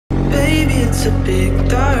it's a big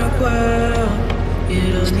dark world. You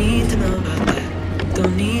don't need to know about that.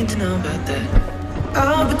 Don't need to know about that.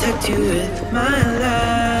 I'll protect you with my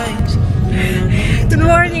lies. Good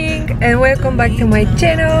morning and welcome back to my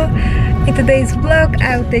channel. In today's vlog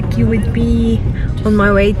I'll take you with me on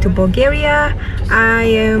my way to Bulgaria.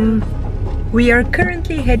 We are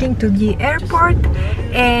currently heading to the airport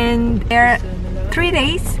and there are 3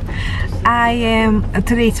 days.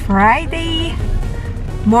 Today's Friday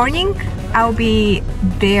morning. I'll be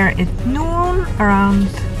there at noon, around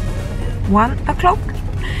 1 o'clock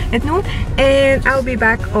at noon, and I'll be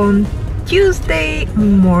back on Tuesday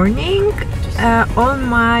morning on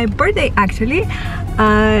my birthday. Actually,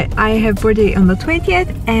 I have birthday on the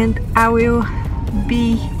 20th, and I will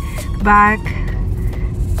be back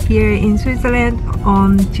here in Switzerland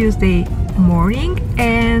on Tuesday morning,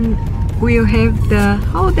 and we'll have the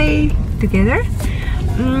whole day together.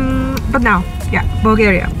 But now, yeah,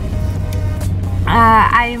 Bulgaria.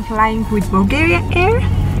 I am flying with Bulgaria Air.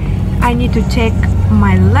 I need to check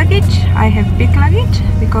my luggage. I have big luggage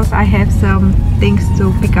because I have some things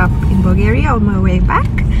to pick up in Bulgaria on my way back.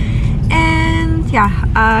 And yeah,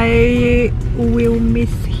 I will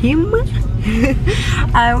miss him.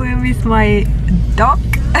 I will miss my dog.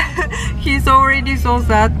 He's already so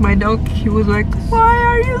sad, my dog. He was like, why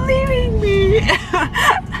are you leaving me?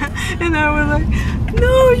 And I was like,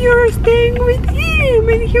 no, you're staying with him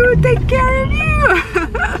and he will take care of you.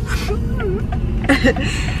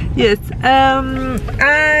 Yes,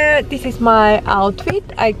 this is my outfit.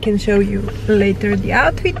 I can show you later the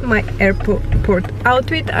outfit, my airport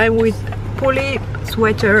outfit. I'm with fully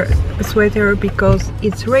sweater because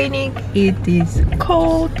it's raining, it is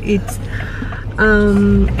cold, it's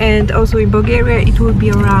and also in Bulgaria it will be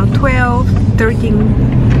around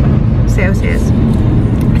 13 Celsius,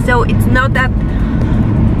 so it's not that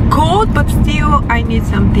cold, but still I need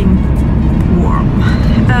something warm.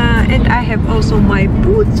 And I have also my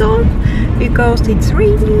boots on because it's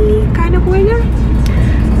rainy kind of weather.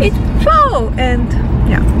 It's fall, and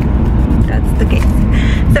yeah, that's the case.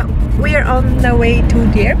 So we are on the way to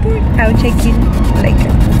the airport. I'll check in later.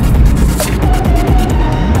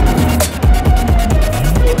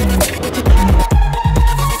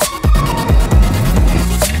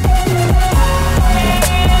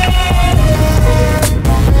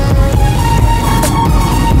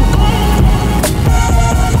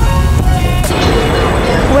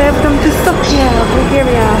 Welcome to Sofia,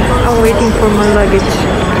 Bulgaria. I'm waiting for my luggage to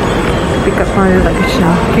pick up my luggage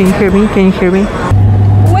now. Can you hear me? Can you hear me?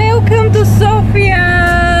 Welcome to Sofia.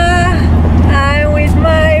 I'm with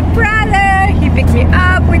my brother. He picked me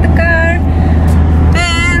up with the car,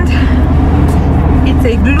 and it's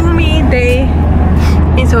a gloomy day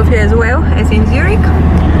in Sofia as well as in Zurich.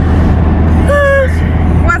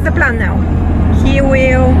 What's the plan now? He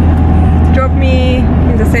will drop me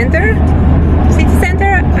in the city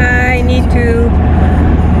center. I need to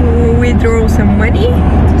withdraw some money,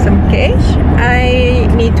 some cash. I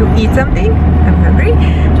need to eat something. I'm hungry.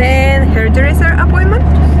 Then hairdresser appointment,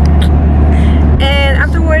 and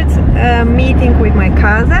afterwards meeting with my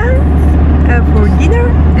cousin for dinner,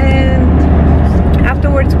 and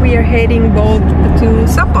afterwards we are heading both to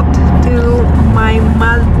Sopot, to my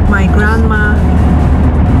grandma.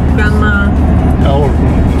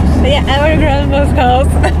 Our grandma's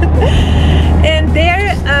house. And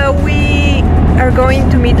there we are going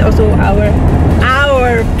to meet also our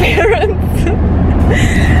parents.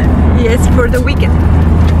 Yes, for the weekend.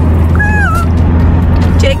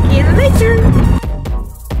 Check in later.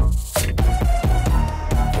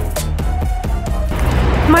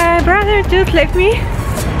 My brother just left me,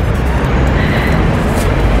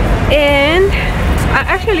 and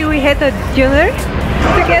actually we had a dinner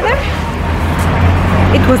together.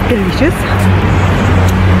 It was delicious.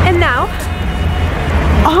 And now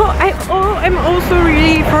I'm also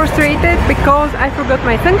really frustrated because I forgot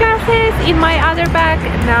my sunglasses in my other bag.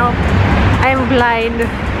 Now I'm blind,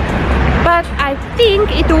 but I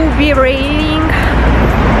think it will be raining.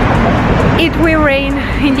 It will rain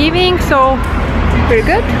in the evening, so very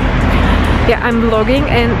good. Yeah, I'm vlogging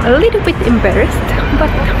and a little bit embarrassed,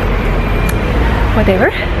 but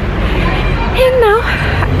whatever. And now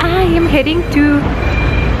I am heading to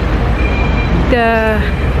the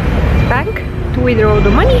bank to withdraw the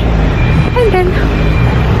money, and then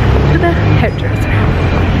to the hairdresser.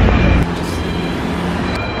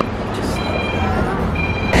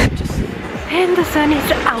 And the sun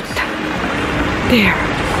is out there.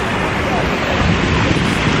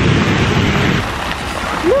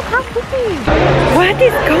 Look how pretty! What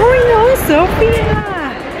is going on, Sofia?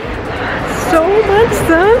 So much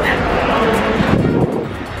sun.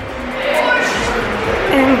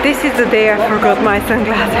 And this is the day I forgot my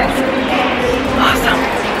sunglasses. Awesome.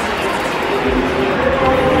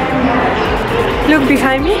 Look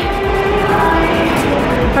behind me.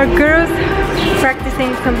 Our girls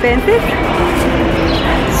practicing some dances.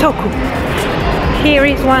 So cool. Here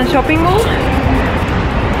is one shopping mall.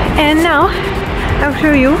 And now I'll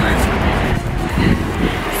show you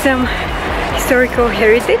some historical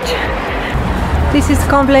heritage. This is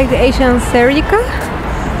Complex Asian Serica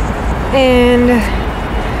and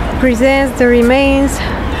presents the remains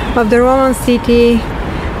of the Roman city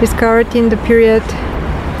discovered in the period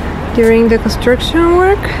during the construction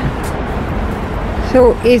work.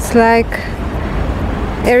 So it's like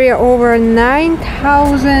area over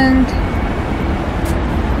 9,000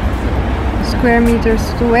 square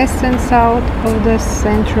meters to west and south of the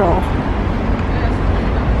central.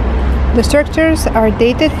 The structures are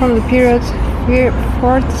dated from the period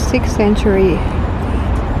 4th to 6th century.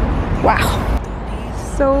 Wow,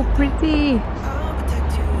 so pretty.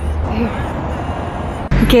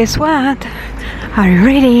 Guess what? Are you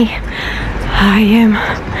ready? I am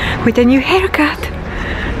with a new haircut.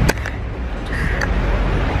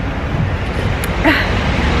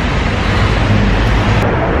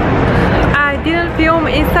 I didn't film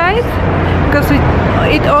inside because it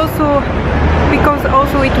was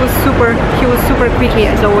super. He was super quickly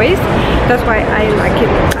as always. That's why I like it.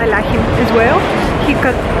 I like him as well. He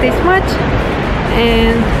cut this much,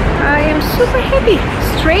 and I am super happy.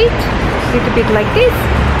 Straight, a little bit like this.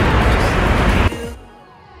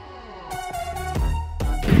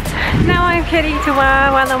 Now I'm heading to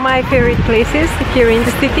one of my favorite places here in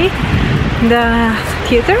the city, the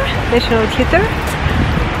theater, National Theater.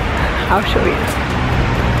 I'll show you.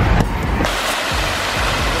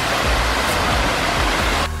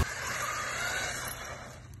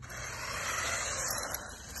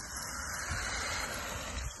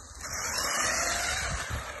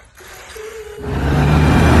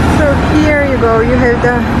 So here you go, you have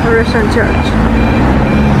the Russian church.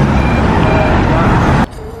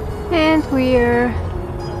 And we're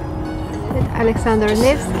at Alexander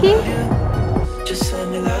Nevsky. Just let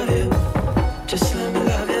me love you. Just let me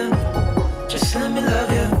love you. Just let me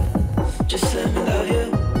love you. Just let me love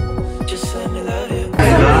you. Just let me love you.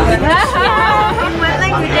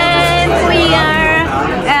 And we are,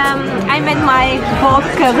 I met my both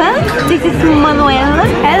cousin. This is Manuela.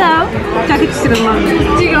 Hello.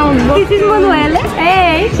 This is Manuela.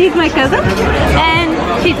 Hey, she's my cousin. And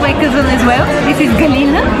she's my cousin as well. This is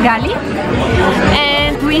Galina, Gali.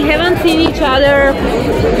 And we haven't seen each other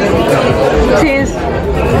since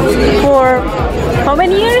for how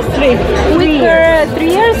many years? 3 years.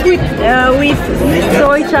 We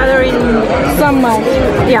saw each other in summer.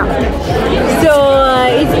 Yeah. So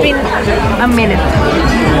it's been a minute.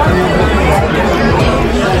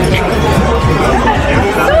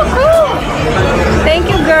 So cool. Thank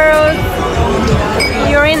you, girls.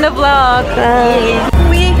 You're in the vlog.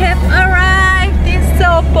 We have arrived in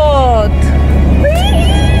Sopot.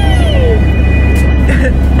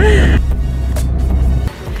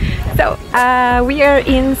 So we are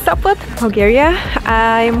in Sopot, Bulgaria.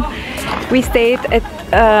 We stayed at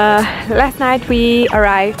last night. We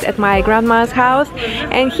arrived at my grandma's house,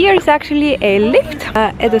 and here is actually a lift.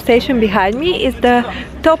 At the station behind me is the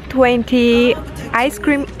top 20 ice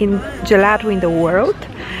cream in gelato in the world.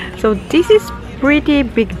 So this is pretty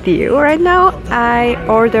big deal right now. I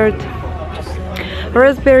ordered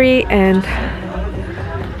raspberry and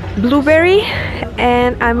blueberry,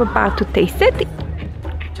 and I'm about to taste it.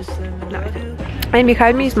 And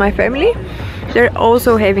behind me is my family. They're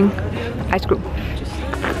also having ice cream.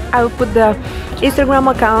 I will put the Instagram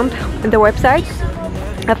account and the website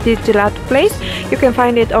of this gelato place. You can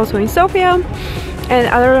find it also in Sofia and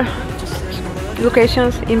other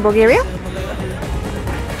locations in Bulgaria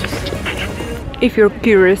if you're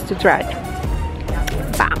curious to try it.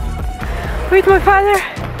 Bam! With my father,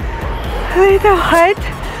 little hut.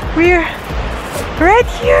 We're right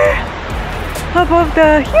here above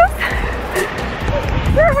the hills.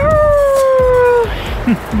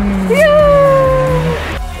 Yeah!